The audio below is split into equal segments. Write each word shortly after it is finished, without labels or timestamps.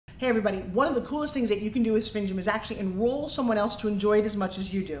Hey everybody, one of the coolest things that you can do with SpinGym is actually enroll someone else to enjoy it as much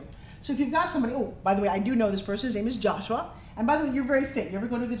as you do. So if you've got somebody, oh, by the way, I do know this person, his name is Joshua, and by the way, you're very fit. You ever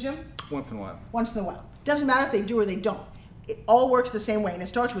go to the gym? Once in a while. Once in a while. Doesn't matter if they do or they don't. It all works the same way, and it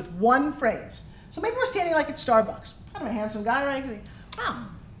starts with one phrase. So maybe we're standing like at Starbucks. I'm a handsome guy, right? Wow,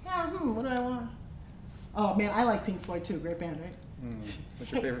 yeah, what do I want? Oh man, I like Pink Floyd too, great band, right?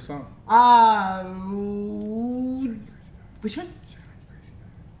 What's your favorite song? Which one?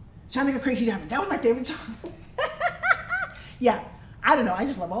 Shine Like a Crazy Diamond. That was my favorite song. Yeah, I don't know. I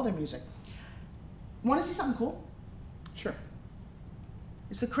just love all their music. Want to see something cool? Sure.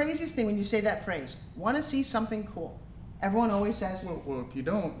 It's the craziest thing when you say that phrase. Want to see something cool? Everyone always says. Well, if you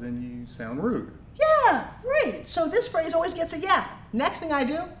don't, then you sound rude. Yeah, right. So this phrase always gets a yeah. Next thing I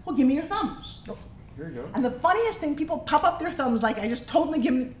do, well, give me your thumbs. Oh, here you go. And the funniest thing, people pop up their thumbs like I just told them to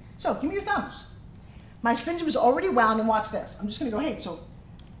give me. So give me your thumbs. My SpinGym is already wound, and watch this. I'm just going to go, hey, so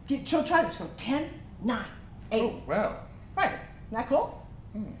try this. Go 10, 9, 8. Oh, wow. Right. Isn't that cool?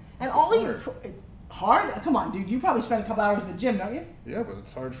 And all hard. of you, hard? Come on, dude. You probably spend a couple hours in the gym, don't you? Yeah, but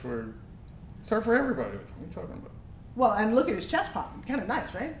it's hard for everybody. What are you talking about? Well, and look at his chest pop. It's kind of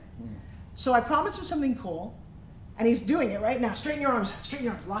nice, right? So I promised him something cool, and he's doing it right now. Straighten your arms,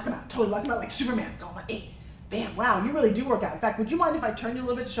 lock them out. Totally lock them out like Superman. Go on, 8. Bam, wow, you really do work out. In fact, would you mind if I turned you a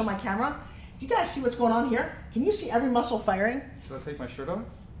little bit to show my camera? Do you guys see what's going on here? Can you see every muscle firing? Should I take my shirt off?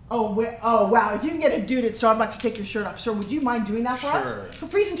 Oh, wow, if you can get a dude at Starbucks to take your shirt off, sir, would you mind doing that for us? For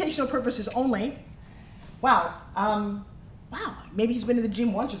presentational purposes only. Wow, wow, maybe he's been to the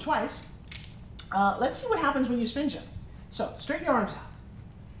gym once or twice. Let's see what happens when you SpinGym. So, straighten your arms out.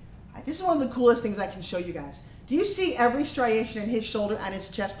 All right, this is one of the coolest things I can show you guys. Do you see every striation in his shoulder and his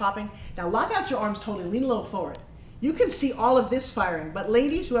chest popping? Now lock out your arms totally, lean a little forward. You can see all of this firing, but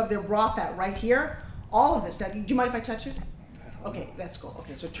ladies who have their bra fat right here, all of this. Now, do you mind if I touch it? Okay, that's cool.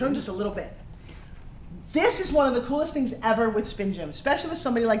 Okay, so turn just a little bit. This is one of the coolest things ever with SpinGym, especially with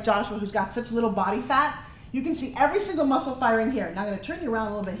somebody like Joshua who's got such little body fat. You can see every single muscle firing here. Now I'm going to turn you around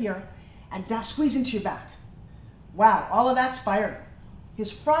a little bit here, and now squeeze into your back. Wow, all of that's firing.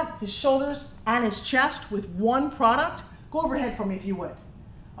 His front, his shoulders, and his chest with one product. Go overhead for me if you would.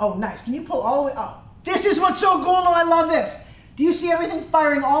 Oh, nice. Can you pull all the way up? This is what's so cool, and I love this. Do you see everything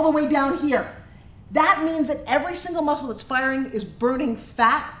firing all the way down here? That means that every single muscle that's firing is burning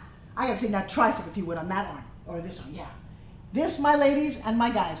fat. I gotta say now tricep if you would on that arm, or this one, yeah. This, my ladies and my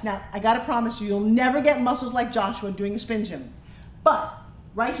guys. Now, I gotta promise you, you'll never get muscles like Joshua doing a SpinGym. But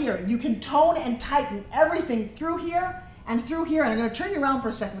right here, you can tone and tighten everything through here and through here. And I'm gonna turn you around for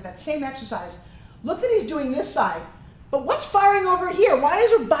a second with that same exercise. Look that he's doing this side, but what's firing over here? Why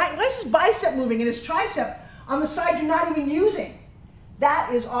is his bicep moving and his tricep on the side you're not even using?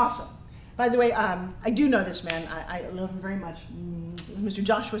 That is awesome. By the way, I do know this man. I love him very much. Mr.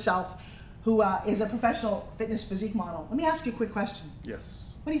 Joshua Self, who is a professional fitness physique model. Let me ask you a quick question. Yes.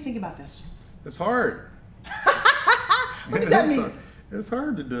 What do you think about this? It's hard. What does that mean? It's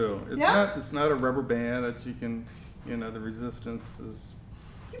hard to do. It's not a rubber band that you can, the resistance is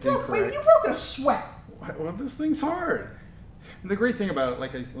incorrect. You broke a sweat. Well, this thing's hard. And the great thing about it,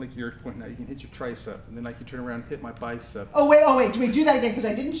 like you're pointing out, you can hit your tricep, and then I can turn around and hit my bicep. Oh wait, do that again, because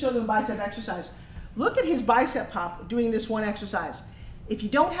I didn't show them the bicep exercise. Look at his bicep pop doing this one exercise. If you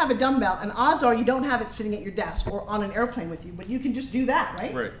don't have a dumbbell, and odds are you don't have it sitting at your desk or on an airplane with you, but you can just do that,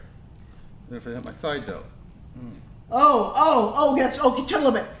 right? Right. Then if I hit my side delt. Okay, turn a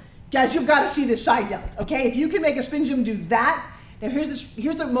little bit. Guys, you've got to see this side delt, okay? If you can make a SpinGym do that, now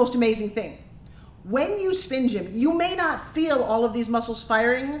here's the most amazing thing. When you SpinGym, you may not feel all of these muscles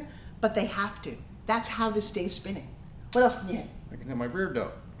firing, but they have to. That's how this stays spinning. What else can you hit? I can hit my rear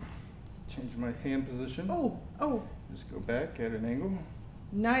delt. Change my hand position. Oh. Just go back at an angle.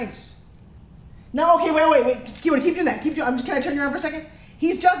 Nice. No, okay, wait. Keep doing that. Can I turn you around for a second?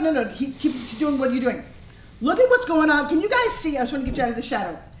 He's just, no, keep doing what you're doing. Look at what's going on. Can you guys see? I was trying to get you out of the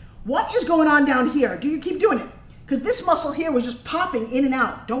shadow. What is going on down here? Do you keep doing it? Because this muscle here was just popping in and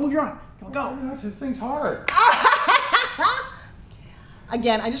out. Don't move your arm. Go. This thing's hard.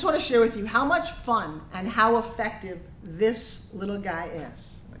 Again, I just want to share with you how much fun and how effective this little guy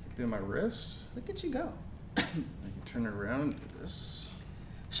is. I can do my wrist. Look at you go. I can turn it around and do this.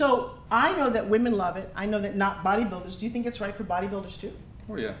 So I know that women love it. I know that not bodybuilders. Do you think it's right for bodybuilders too?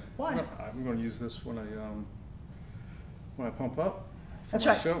 Oh yeah. Why? No, I'm going to use this when I pump up. That's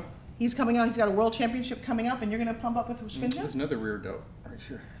right. Show. He's coming out. He's got a world championship coming up, and you're going to pump up with SpinGym? There's another rear delt right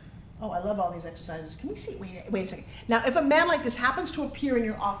here. Oh, I love all these exercises. Can we see? Wait a second. Now, if a man like this happens to appear in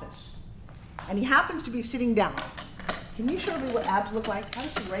your office, and he happens to be sitting down, can you show me what abs look like? I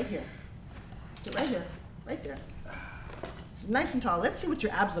see right here. Is it right here? Right there. Nice and tall. Let's see what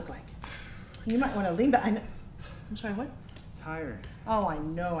your abs look like. You might want to lean back. I'm sorry, what? Tired. Oh, I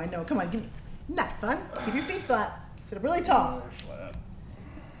know. Come on, isn't that fun? Keep your feet flat. Sit up really tall. Flat.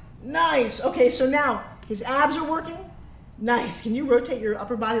 Nice. Okay, so now his abs are working. Nice. Can you rotate your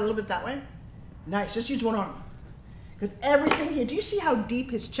upper body a little bit that way? Nice. Just use one arm. Because everything here, do you see how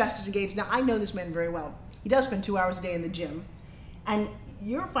deep his chest is engaged? Now, I know this man very well. He does spend 2 hours a day in the gym. And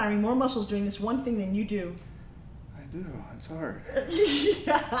you're firing more muscles doing this one thing than you do. I do. It's hard.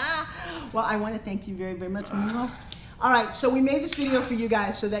 Well, I want to thank you very, very much. All right, so we made this video for you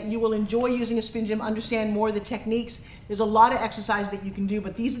guys so that you will enjoy using a SpinGym, understand more of the techniques. There's a lot of exercise that you can do,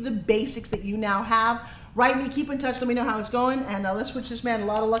 but these are the basics that you now have. Write me, keep in touch, let me know how it's going, and let's wish this man a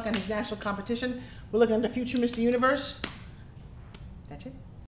lot of luck on his national competition. We're looking at the future Mr. Universe. That's it.